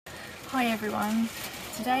Hi everyone,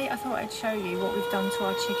 today I thought I'd show you what we've done to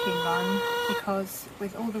our chicken run, because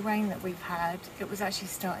with all the rain that we've had it was actually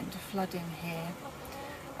starting to flood in here.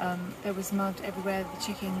 There was mud everywhere, the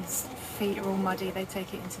chickens' feet are all muddy, they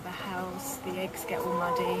take it into the house, the eggs get all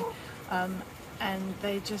muddy, and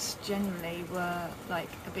they just generally were like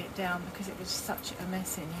a bit down because it was such a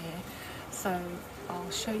mess in here. So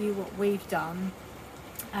I'll show you what we've done.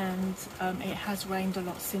 And it has rained a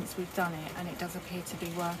lot since we've done it, and it does appear to be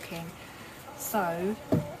working, so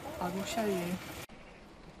I will show you.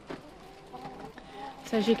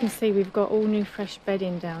 So as you can see, we've got all new fresh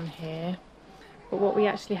bedding down here, but what we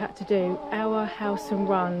actually had to do, our house and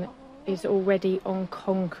run is already on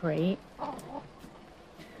concrete,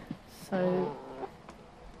 so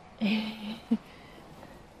excuse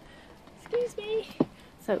me.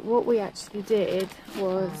 So what we actually did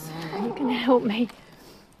was, you can help me,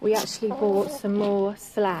 we actually bought some more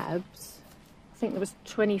slabs. I think there was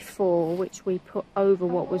 24, which we put over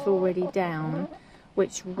what was already down,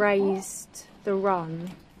 which raised the run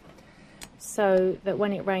so that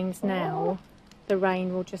when it rains now, the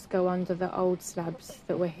rain will just go under the old slabs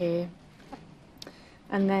that were here.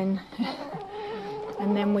 And then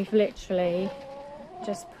we've literally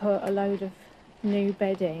just put a load of new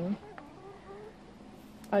bedding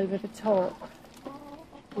over the top.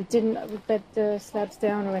 We didn't bed the slabs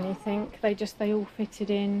down or anything, they all fitted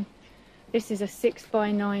in. This is a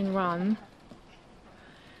 6x9 run,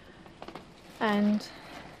 and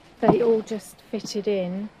they all just fitted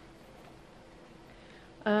in.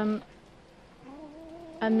 And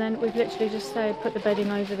then we've literally just put the bedding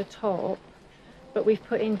over the top, but we've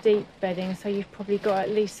put in deep bedding, so you've probably got at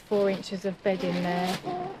least 4 inches of bedding there.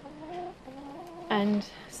 And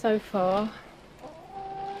so far,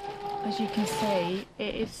 as you can see,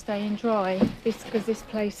 it is staying dry. Because this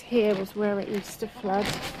place here was where it used to flood,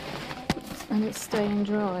 and it's staying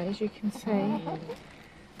dry, as you can see.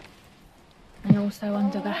 And also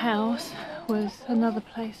under the house was another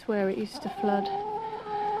place where it used to flood,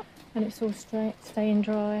 and it's all staying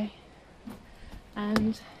dry.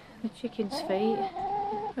 And the chickens' feet,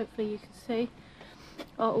 hopefully you can see,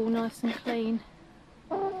 are all nice and clean.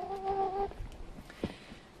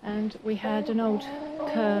 And we had an old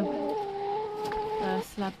curb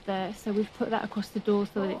slab there, so we've put that across the door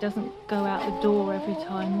so that it doesn't go out the door every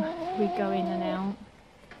time we go in and out.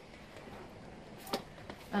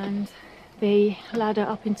 And the ladder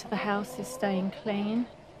up into the house is staying clean,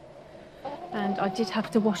 and I did have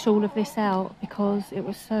to wash all of this out because it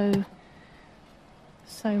was so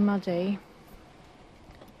muddy.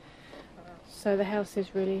 So the house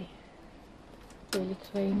is really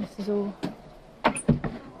clean. This is all,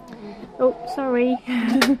 oh sorry,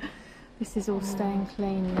 this is all staying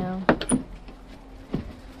clean now.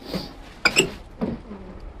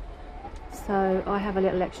 So I have a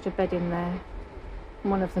little extra bed in there.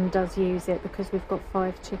 One of them does use it because we've got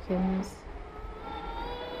 5 chickens.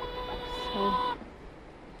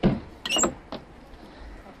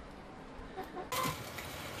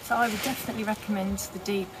 So I would definitely recommend the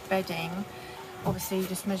deep bedding. Obviously you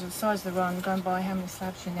just measure the size of the run, go and buy how many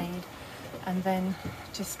slabs you need, and then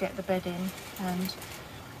just get the bed in, and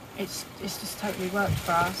it's just totally worked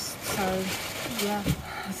for us. So yeah,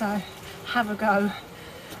 so have a go.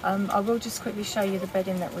 I will just quickly show you the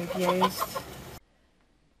bedding that we've used.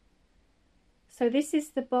 So this is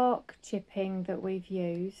the bark chipping that we've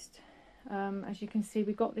used. As you can see,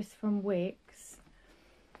 we got this from Wicks.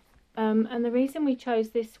 And the reason we chose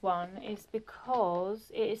this one is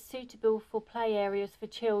because it is suitable for play areas for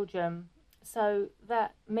children. So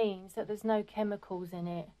that means that there's no chemicals in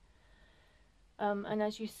it. And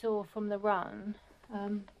as you saw from the run,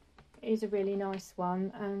 it is a really nice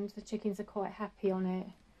one, and the chickens are quite happy on it.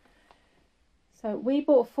 So we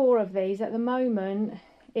bought 4 of these. At the moment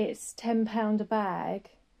it's £10 a bag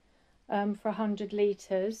for 100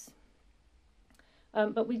 litres.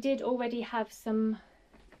 But we did already have some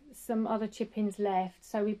other chippings left,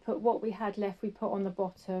 so we put what we had left, we put on the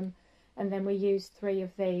bottom, and then we used 3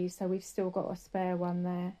 of these, so we've still got a spare one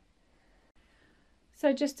there.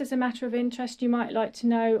 So just as a matter of interest, you might like to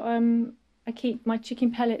know, I keep my chicken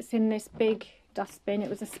pellets in this big dustbin. It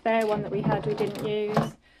was a spare one that we had we didn't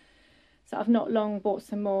use, so I've not long bought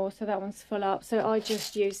some more, so that one's full up. So I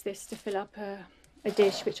just use this to fill up a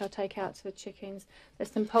dish, which I'll take out to the chickens.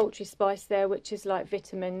 There's some poultry spice there, which is like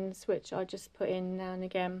vitamins, which I just put in now and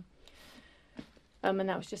again. And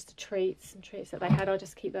that was just some treats that they had. I'll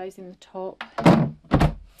just keep those in the top.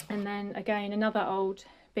 And then again, another old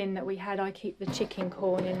bin that we had, I keep the chicken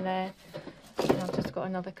corn in there. And I've just got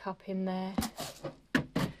another cup in there.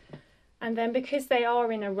 And then because they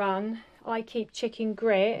are in a run, I keep chicken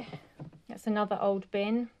grit. That's another old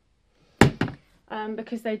bin.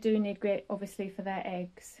 because they do need grit obviously for their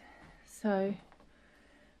eggs. So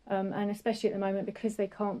and especially at the moment because they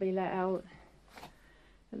can't be let out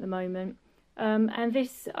at the moment. And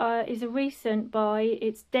this is a recent buy.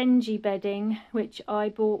 It's Dengie bedding, which I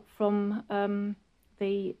bought from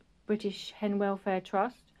the British Hen Welfare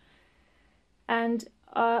Trust, and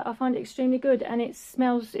I find it extremely good, and it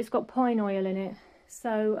smells, it's got pine oil in it,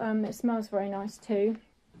 so it smells very nice too.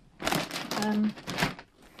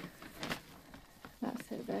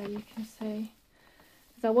 That's it there, you can see.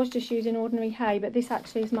 I was just using ordinary hay, but this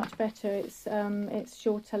actually is much better. It's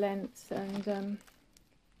shorter lengths, and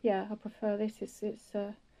yeah, I prefer this. It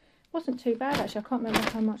wasn't too bad actually. I can't remember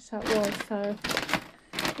how much that was, so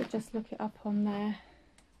but just look it up on their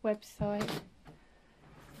website.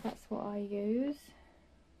 That's what I use.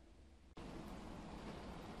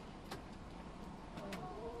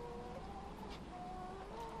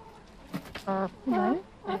 Hello.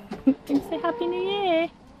 Can say Happy New Year.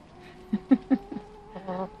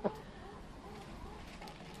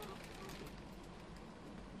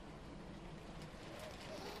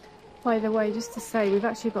 By the way, just to say, we've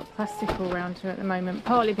actually got plastic all around here at the moment,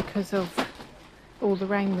 partly because of all the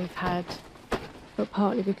rain we've had, but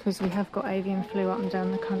partly because we have got avian flu up and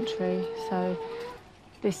down the country. So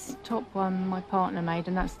this top one my partner made,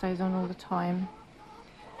 and that stays on all the time.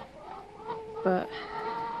 But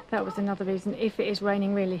that was another reason. If it is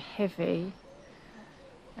raining really heavy,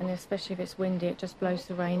 and especially if it's windy, it just blows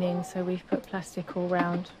the rain in, so we've put plastic all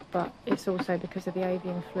round. But it's also because of the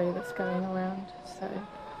avian flu that's going around. So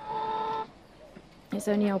it's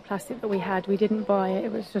only old plastic that we had. We didn't buy it,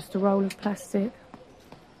 it was just a roll of plastic.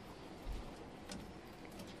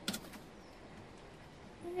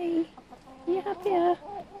 Hey, are you happier?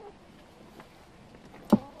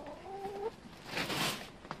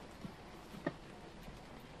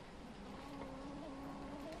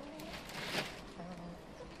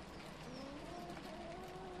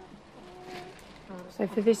 So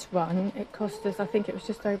for this run, it cost us, I think it was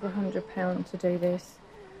just over £100 to do this.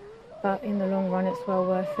 But in the long run, it's well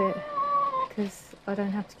worth it because I don't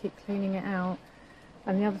have to keep cleaning it out.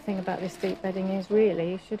 And the other thing about this deep bedding is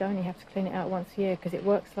really you should only have to clean it out once a year, because it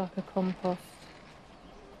works like a compost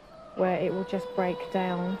where it will just break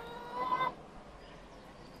down.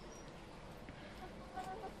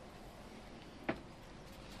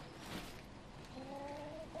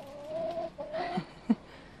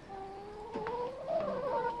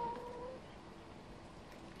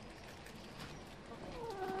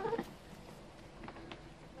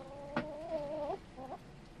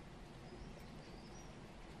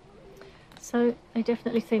 So they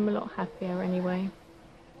definitely seem a lot happier anyway,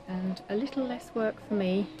 and a little less work for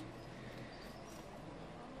me.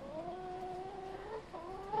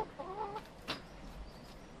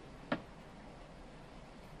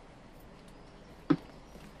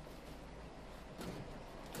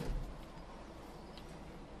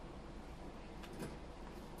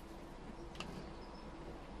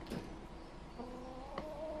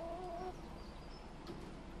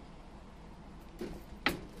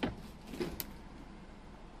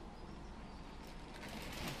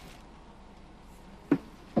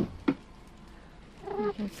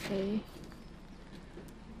 You can see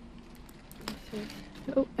this is,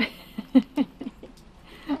 oh.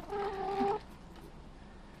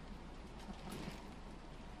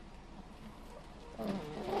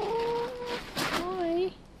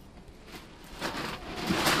 Hi.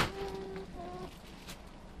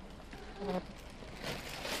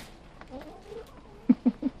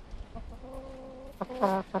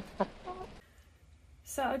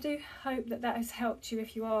 So I do hope that that has helped you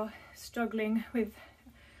if you are struggling with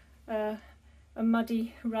a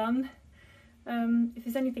muddy run. If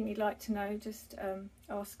there's anything you'd like to know, just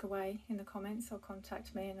ask away in the comments or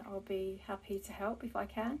contact me, and I'll be happy to help if I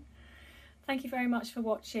can. Thank you very much for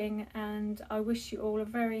watching, and I wish you all a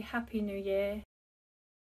very happy new year,